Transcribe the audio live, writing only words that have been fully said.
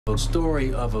A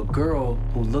story of a girl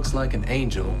who looks like an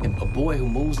angel and a boy who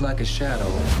moves like a shadow.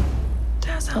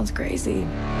 That sounds crazy.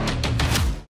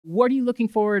 What are you looking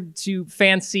forward to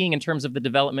fans seeing in terms of the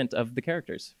development of the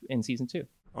characters in season 2?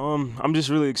 I'm just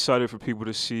really excited for people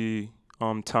to see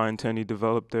Ty and Tandy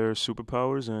develop their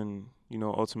superpowers and,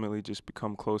 ultimately just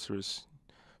become closer as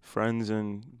friends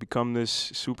and become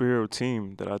this superhero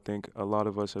team that I think a lot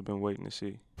of us have been waiting to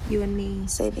see. You and me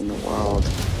saving the world.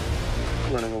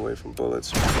 Running away from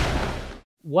bullets.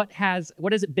 What has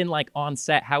it been like on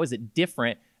set? How is it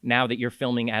different now that you're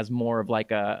filming as more of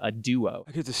like a duo?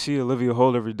 I get to see Olivia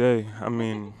Holt every day. I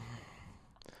mean,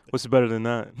 what's better than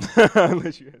that?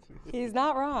 He's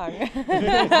not wrong.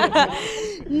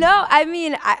 No, I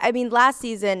mean, last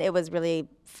season it was really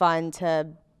fun to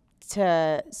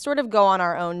sort of go on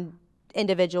our own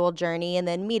individual journey and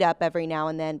then meet up every now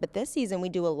and then. But this season we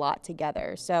do a lot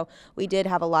together. So we did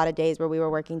have a lot of days where we were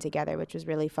working together, which was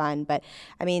really fun. But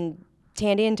I mean,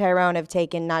 Tandy and Tyrone have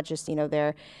taken not just,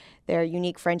 their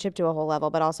unique friendship to a whole level,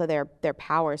 but also their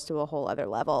powers to a whole other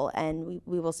level. And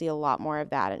we will see a lot more of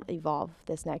that evolve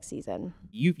this next season.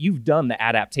 You've done the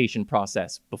adaptation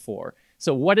process before.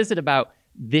 So what is it about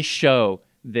this show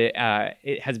that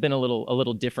it has been a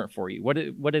little different for you?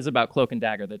 What is about Cloak and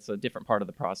Dagger that's a different part of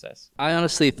the process? I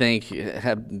honestly think,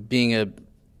 being a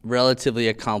relatively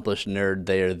accomplished nerd,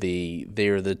 they are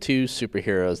the two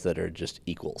superheroes that are just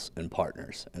equals and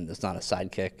partners, and it's not a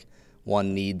sidekick.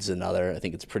 One needs another. I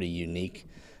think it's pretty unique,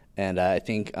 and I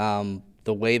think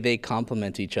the way they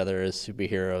complement each other as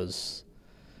superheroes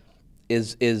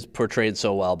is portrayed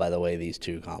so well by the way these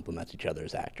two complement each other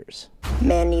as actors.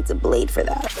 Man needs a blade for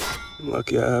that. I'm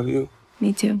lucky I have you.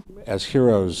 Me too. As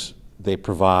heroes, they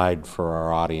provide for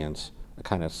our audience a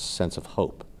kind of sense of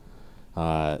hope,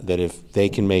 that if they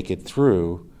can make it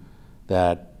through,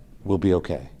 that we'll be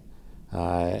okay.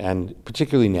 And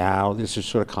particularly now, this is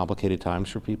sort of complicated times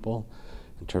for people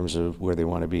in terms of where they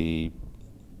want to be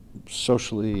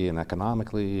socially and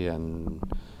economically and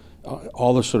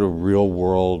all the sort of real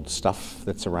world stuff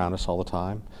that's around us all the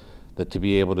time, that to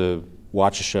be able to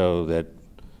watch a show that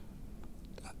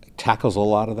tackles a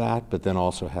lot of that, but then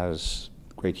also has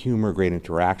great humor, great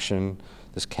interaction.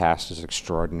 This cast is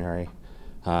extraordinary.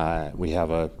 We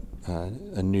have a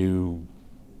new,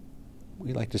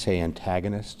 we like to say,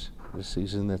 antagonist this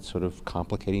season that's sort of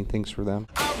complicating things for them.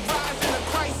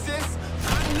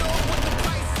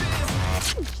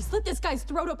 She slit this guy's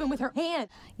throat open with her hand.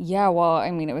 Yeah, well,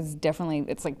 I mean,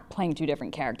 it's like playing two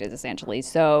different characters, essentially.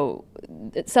 So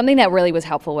something that really was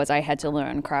helpful was I had to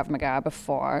learn Krav Maga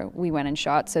before we went and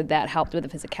shot, so that helped with the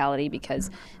physicality because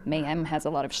Mayhem has a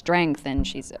lot of strength, and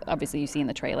she's, obviously you see in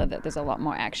the trailer that there's a lot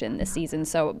more action this season.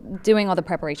 So doing all the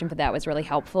preparation for that was really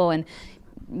helpful, and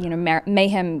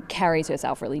Mayhem carries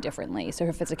herself really differently, so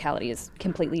her physicality is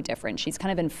completely different. She's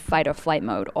kind of in fight or flight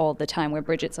mode all the time, where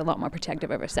Bridget's a lot more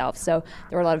protective of herself. So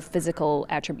there were a lot of physical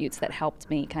attributes that helped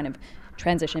me kind of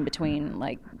transition between,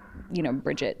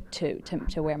 Bridget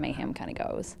to where Mayhem kind of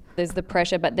goes. There's the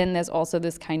pressure, but then there's also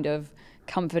this kind of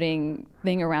comforting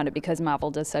thing around it because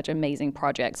Marvel does such amazing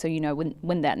projects. So,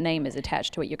 when that name is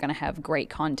attached to it, you're going to have great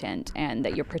content, and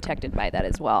that you're protected by that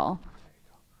as well.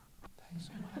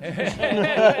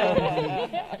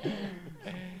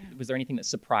 Was there anything that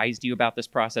surprised you about this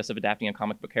process of adapting a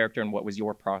comic book character, and what was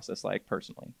your process like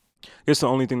personally? I guess the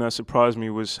only thing that surprised me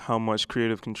was how much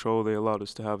creative control they allowed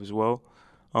us to have as well.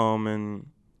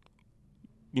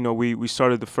 We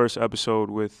started the first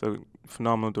episode with a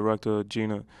phenomenal director,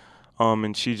 Gina,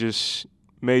 and she just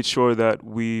made sure that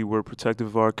we were protective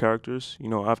of our characters.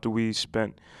 After we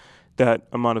spent that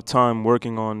amount of time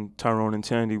working on Tyrone and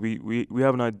Tandy, we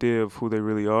have an idea of who they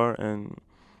really are and,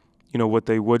 what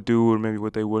they would do or maybe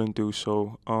what they wouldn't do.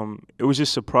 So it was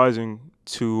just surprising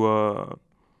to,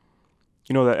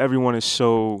 that everyone is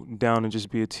so down to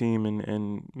just be a team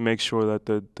and make sure that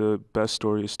the best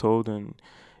story is told. And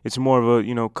it's more of a,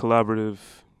 collaborative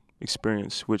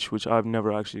experience, which I've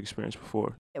never actually experienced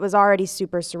before. It was already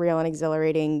super surreal and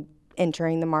exhilarating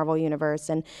entering the Marvel Universe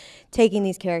and taking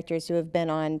these characters who have been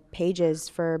on pages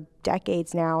for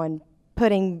decades now and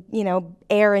putting,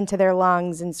 air into their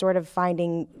lungs and sort of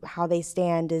finding how they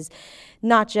stand as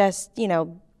not just,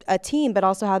 a team, but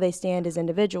also how they stand as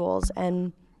individuals.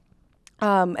 And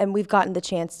we've gotten the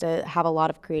chance to have a lot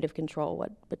of creative control,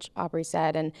 which Aubrey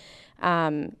said, and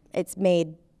it's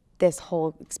made this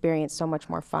whole experience so much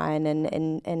more fun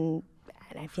and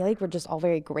And I feel like we're just all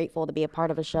very grateful to be a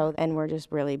part of a show, and we're just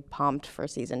really pumped for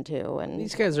season 2. And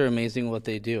these guys are amazing what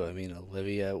they do. I mean,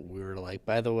 Olivia, we were like,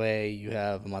 by the way, you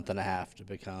have a month and a half to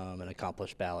become an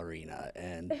accomplished ballerina,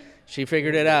 and she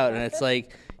figured it out. And it's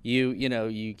like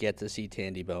you get to see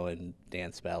Tandy Bowen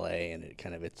dance ballet, and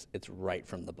it's right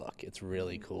from the book. It's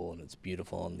really cool and it's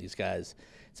beautiful. And these guys,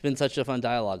 it's been such a fun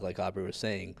dialogue, like Aubrey was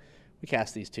saying. We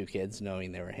cast these 2 kids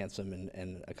knowing they were handsome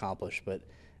and accomplished, but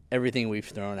everything we've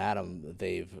thrown at them,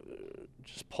 they've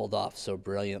just pulled off so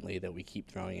brilliantly that we keep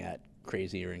throwing at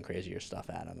crazier and crazier stuff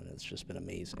at them, and it's just been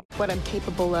amazing. What I'm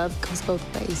capable of goes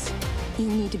both ways. You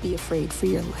need to be afraid for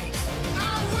your life.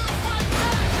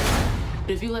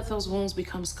 If you let those wounds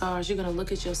become scars, you're gonna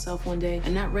look at yourself one day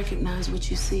and not recognize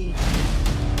what you see.